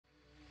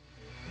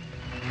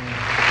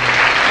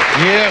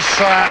Yes,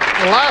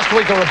 last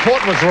week a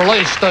report was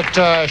released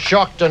that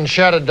shocked and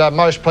shattered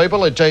most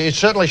people. It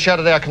certainly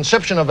shattered our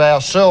conception of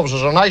ourselves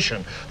as a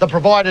nation that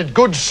provided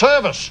good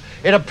service.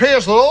 It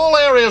appears that all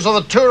areas of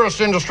the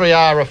tourist industry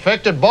are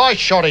affected by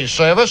shoddy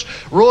service.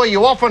 Roy,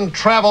 you often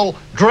travel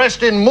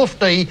dressed in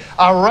mufti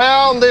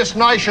around this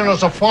nation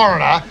as a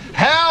foreigner.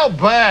 How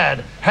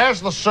bad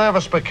has the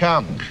service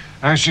become?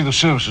 Actually, the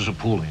service is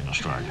appalling in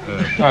Australia.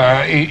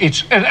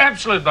 It's an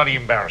absolute bloody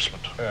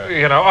embarrassment.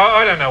 You know,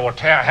 I don't know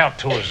how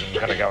tourism is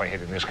going to go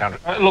ahead in this country.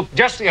 Look,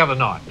 just the other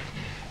night,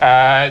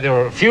 there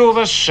were a few of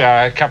us,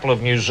 a couple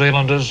of New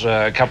Zealanders,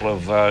 a couple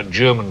of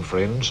German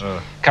friends,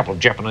 a couple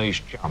of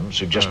Japanese chums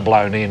who'd just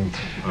blown in.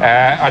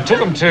 I took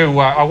them to,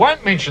 I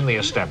won't mention the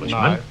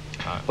establishment,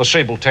 the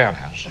Siebel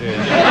Townhouse.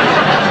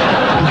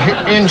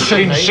 Yes. In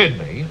Sydney? In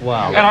Sydney.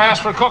 Wow. And I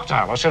asked for a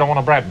cocktail. I said, I want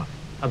a Bradman.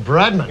 A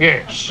Bradman?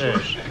 Yes.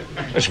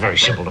 It's very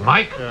simple to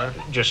make.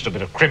 Just a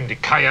bit of creme de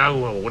cacao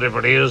or whatever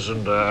it is,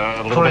 and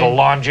a little bit of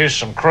lime juice,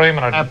 some cream,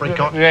 and a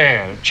apricot.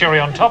 Yeah, cherry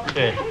on top.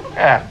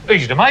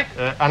 Easy to make.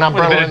 An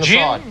umbrella in the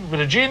side. A bit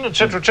of gin,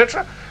 etc.,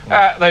 etc.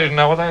 They didn't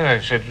know what they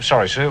said.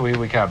 Sorry, sir,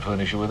 we can't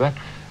furnish you with that.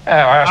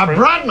 I asked for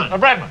Bradman. A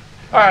Bradman.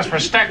 I asked for a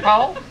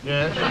stackpole.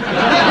 Yes.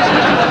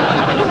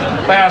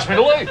 They asked me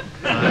to leave.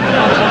 They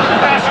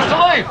asked us to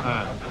leave.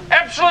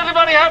 Absolutely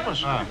bloody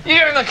hopeless. You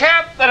get in the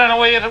cab, they don't know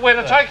where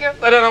to take you.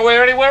 They don't know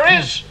where anywhere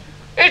is.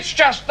 It's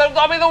just,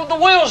 I mean, the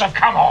wheels have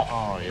come off.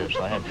 Oh, yes,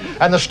 they have.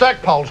 And the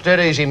stackpole's dead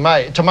easy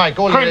to make.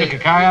 All cream of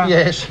cacao.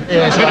 Yes,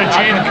 yes. Bit of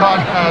gin.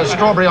 Apricot,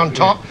 strawberry on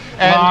top.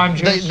 Lime And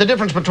juice. the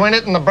difference between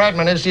it and the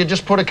Bradman is you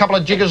just put a couple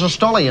of jiggers of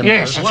stolly in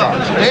Yes, it. that's right.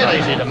 It's dead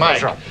easy to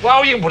make. That's right.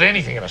 Well, you can put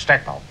anything in a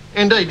stackpole.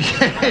 Indeed.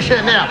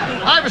 Yeah,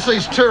 now,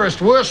 overseas tourists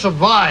were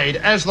surveyed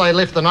as they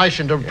left the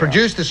nation to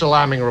produce this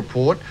alarming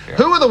report.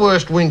 Who are the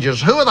worst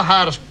whingers? Who are the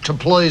hardest to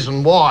please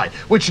and why?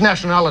 Which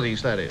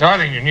nationalities, that is? I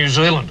think you're New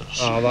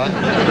Zealanders. Are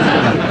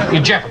they?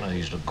 Your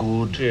Japanese are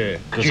good. Yeah,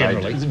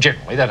 generally.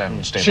 They don't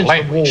understand Since the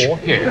language. the war.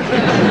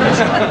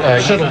 Yeah.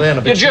 Settle down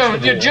a bit.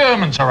 Your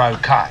Germans are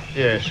okay.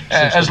 Yes.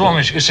 As long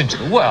as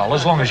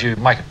you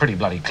make it pretty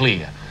bloody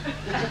clear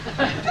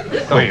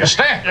where you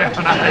stand.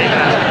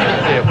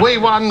 Yeah, we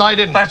won, they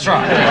didn't. That's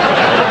right.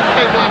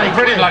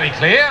 Pretty bloody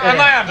clear, and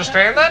they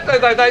understand that.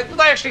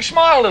 They actually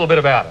smile a little bit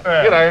about it.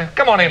 You know,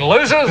 come on in,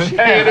 losers.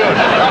 How you doing?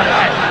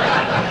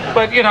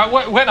 But, you know,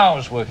 when I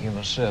was working in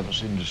the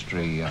service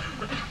industry,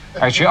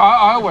 actually,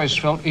 I always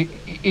felt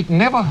it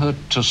never hurt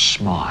to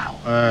smile.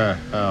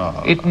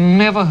 It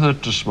never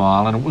hurt to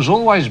smile, and it was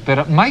always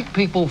better. Make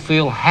people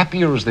feel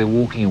happier as they're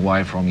walking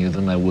away from you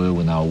than they were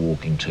when they were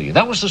walking to you.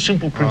 That was the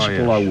simple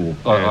principle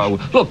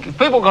Look, if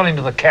people got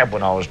into the cab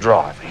when I was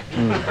driving,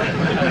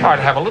 I'd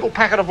have a little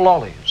packet of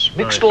lollies,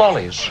 mixed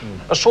lollies,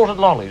 assorted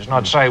lollies, and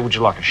I'd say, would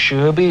you like a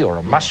Sherby or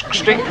a musk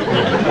stick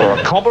or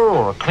a cobber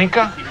or a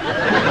clinker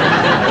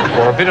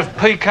or a bit of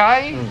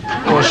PK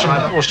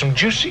or some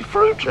juicy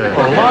fruit or a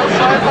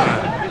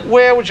lifesaver?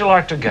 Where would you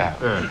like to go?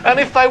 And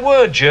if they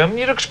were German,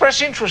 you'd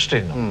express interest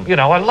in them. You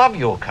know, I love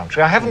your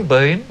country. I haven't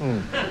been,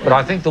 but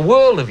I think the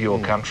world of your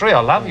country. I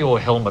love your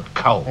helmet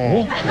coal.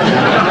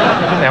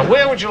 Now,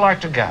 where would you like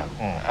to go?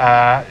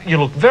 You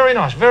look very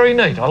nice, very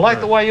neat. I like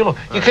the way you look.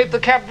 You keep the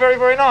cab very,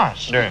 very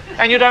nice.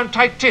 And you don't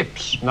take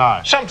tips.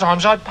 No.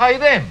 Sometimes I'd pay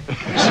them.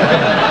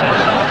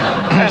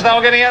 As they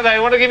were getting out, they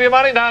want to give you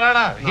money?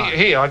 No.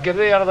 Here, I'd get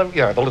it out of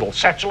the little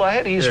satchel I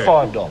had. Here's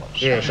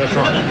 $5. Yes, that's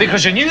right.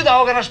 Because you knew they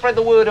were going to spread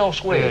the word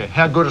elsewhere.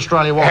 How good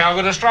Australia was. How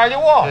good Australia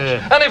was.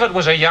 And if it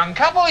was a young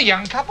couple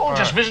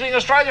just visiting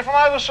Australia from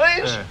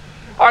overseas,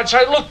 I'd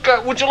say, look,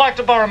 would you like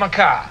to borrow my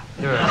car?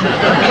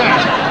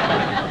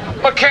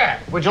 My cab.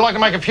 Would you like to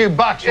make a few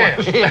bucks?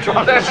 Yes. That's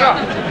right.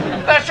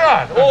 That's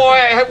right. Or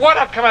why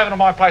not come over to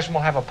my place and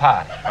we'll have a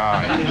party?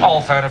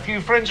 I'll phone a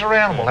few friends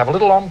around and we'll have a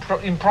little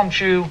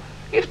impromptu.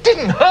 It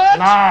didn't hurt.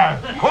 No,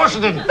 of course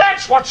it didn't.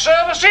 That's what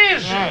service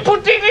is.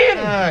 Putting in.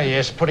 Oh,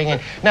 yes, putting in.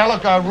 Now,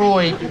 look,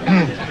 Roy,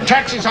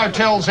 taxis,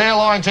 hotels,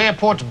 airlines,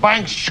 airports,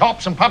 banks,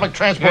 shops and public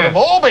transport have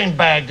all been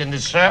bagged in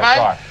this survey. That's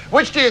right.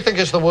 Which do you think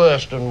is the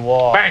worst and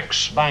why?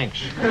 Banks.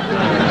 Banks.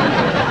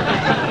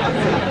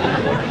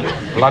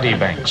 Bloody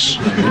banks.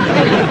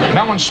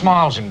 No one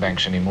smiles in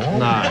banks anymore.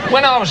 No.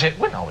 When I was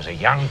a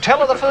young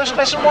teller, the first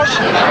lesson was.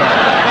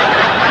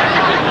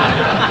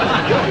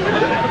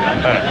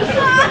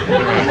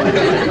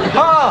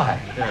 Hi.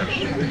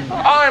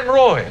 I'm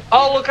Roy.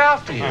 I'll look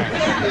after you.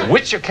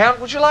 Which account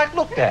would you like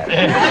looked at?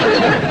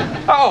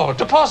 Oh,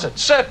 deposit,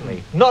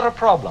 certainly. Not a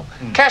problem.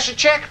 Cash a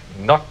cheque?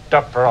 Not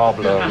a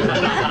problem.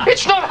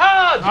 It's not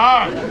hard.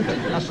 No.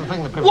 That's the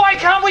thing that people... Why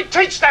can't we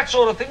teach that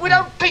sort of thing? We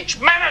don't teach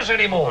manners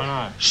anymore.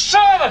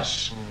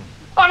 Service.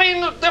 I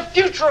mean, the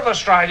future of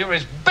Australia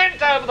is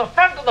bent over the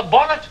front of the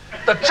bonnet,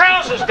 the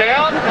trousers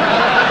down,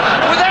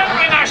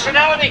 without your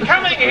nationality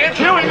coming in,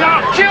 queuing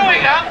up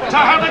to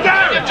have a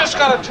go. You've just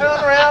got to turn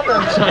around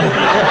and...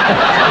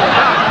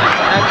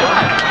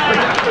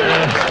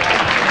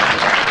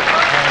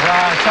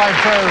 So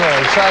true,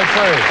 Roy, so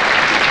true.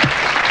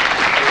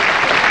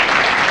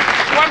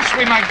 Once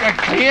we make that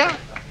clear,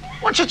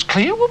 Once it's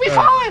clear, we'll be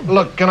fine.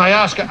 Look, can I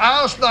ask you,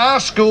 are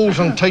schools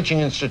and teaching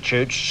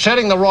institutes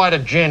setting the right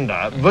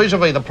agenda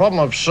vis-a-vis the problem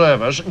of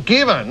service,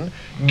 given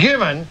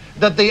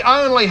that the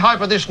only hope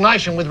of this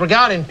nation with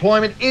regard to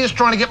employment is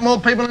trying to get more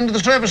people into the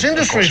service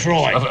industries,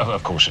 Roy?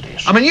 Of course it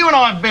is. I mean, you and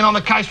I have been on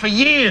the case for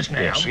years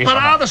now, yes, but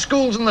are the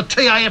schools and the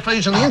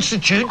TAFEs and the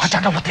institutes... I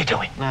don't know what they're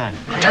doing. No.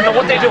 I don't know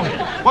what they're doing.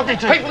 What they're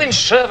doing? People in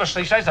service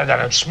these days, they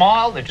don't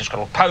smile, they've just got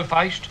all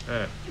po-faced.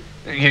 Yeah.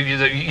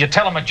 You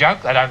tell them a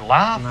joke, they don't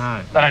laugh.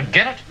 No. They don't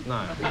get it.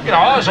 No. You know,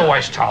 I was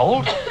always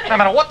told, no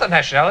matter what the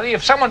nationality,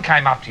 if someone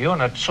came up to you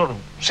and it sort of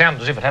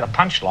sounded as if it had a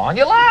punchline,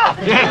 you laugh.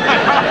 You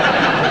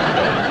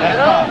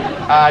know?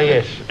 Ah,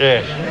 yes.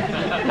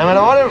 No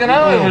matter what You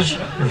know, it was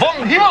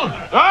Von Hill.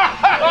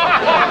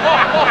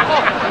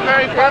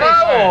 Very funny.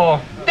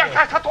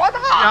 That's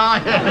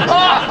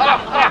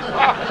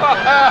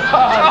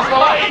the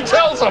way he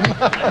tells them.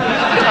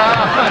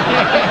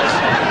 Yes.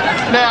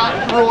 Now,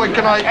 Roy,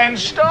 can I... And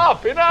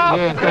stop, you know.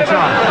 Yeah, that's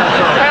right.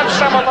 Have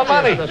some of the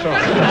money. That's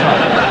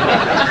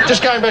right.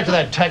 Just going back to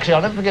that taxi,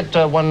 I'll never forget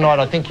one night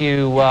I think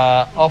you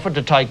offered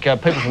to take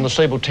people from the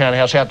Seaboard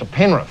Townhouse out to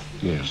Penrith.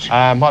 Yes.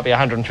 Might be a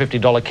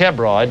 $150 cab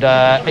ride.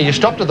 You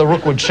stopped at the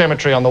Rookwood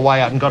Cemetery on the way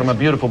out and got them a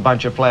beautiful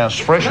bunch of flowers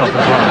fresh off the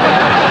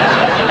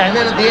ground. And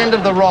then at the end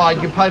of the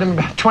ride, you paid them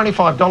about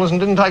 $25 and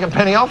didn't take a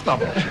penny off them.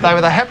 They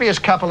were the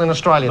happiest couple in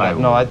Australia that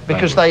night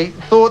because they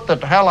thought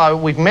that, hello,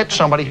 we've met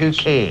somebody who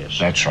cares.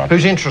 That's right.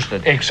 Who's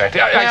interested.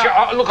 Exactly.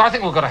 Actually, look, I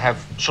think we've got to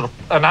have sort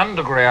of an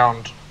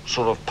underground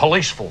sort of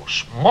police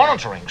force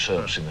monitoring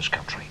service in this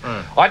country.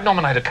 I'd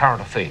nominate a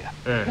current affair.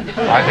 I think...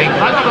 They've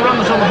got the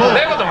runners on the board.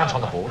 They've got the runs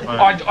on the board.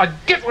 I'd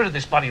get rid of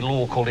this bloody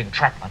law called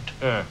entrapment.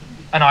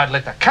 And I'd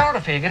let the current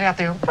affair get out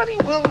there and bloody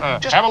well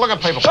just have a look at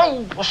people.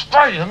 Show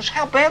Australians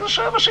how bad the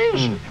service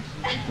is. You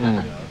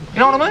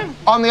know what I mean?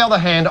 On the other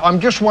hand, I'm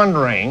just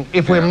wondering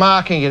if we're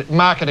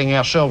marketing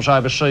ourselves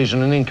overseas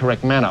in an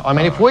incorrect manner. I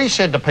mean, if we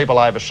said to people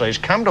overseas,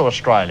 come to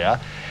Australia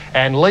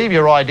and leave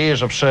your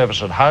ideas of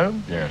service at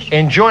home,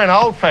 enjoy an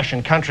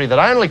old-fashioned country that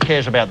only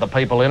cares about the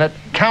people in it,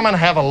 come and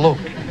have a look.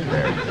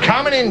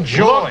 Come and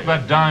enjoy. Look,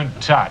 but don't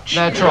touch.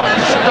 That's right.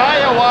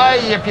 Stay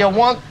away if you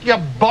want your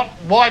butt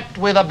wiped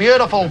with a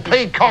beautiful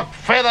peacock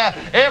feather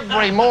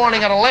every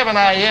morning at 11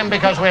 a.m.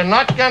 because we're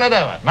not going to do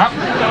it. No.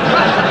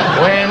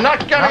 We're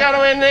not going to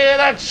go in there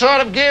that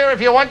sort of gear.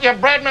 If you want your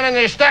Bradman and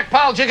your stack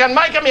piles, you can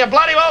make them your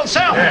bloody old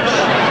self.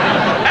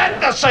 At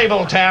the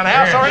Seaboard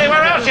Townhouse or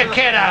anywhere else you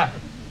care to.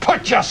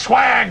 Put your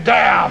swag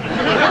down.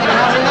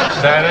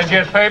 That'll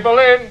get people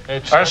in.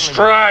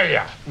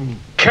 Australia.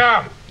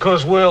 Come,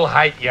 because we'll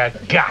hate your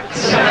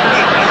guts.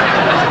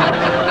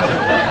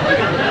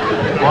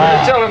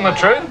 Wow. Tell them the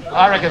truth.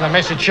 I reckon the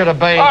message should have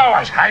been... I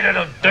always hated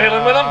them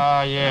dealing with them.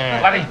 Oh, yeah.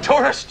 Bloody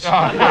tourists.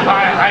 I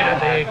hated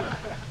their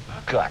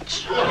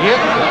guts.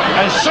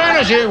 As soon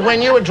as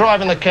when you were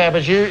driving the cab,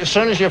 as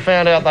soon as you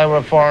found out they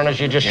were foreigners,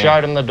 you just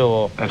showed them the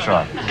door. That's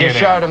right.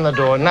 Showed them the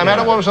door. No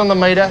matter what was on the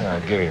meter. No,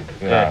 get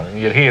in.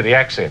 You'd hear the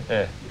accent.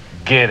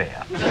 Get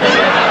out.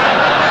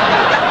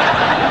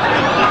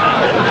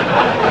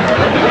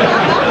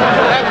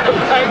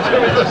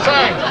 The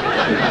same.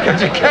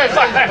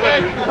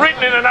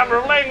 Written in a number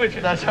of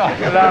languages. That's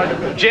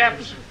right.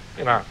 Japs,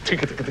 you know.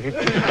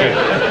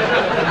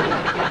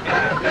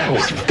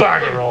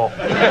 Bugger all.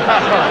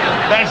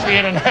 That's the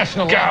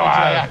international language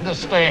I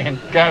understand.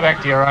 Go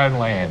back to your own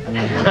land.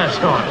 That's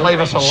right. Leave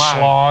us alone.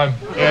 Slime.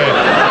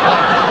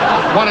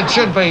 Yeah. What it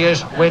should be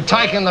is we're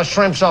taking the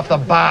shrimps off the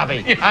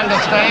barbie.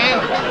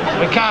 Understand?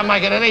 We can't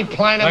make it any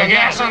plainer than that. The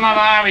gas on the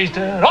barbie's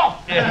turned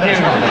off.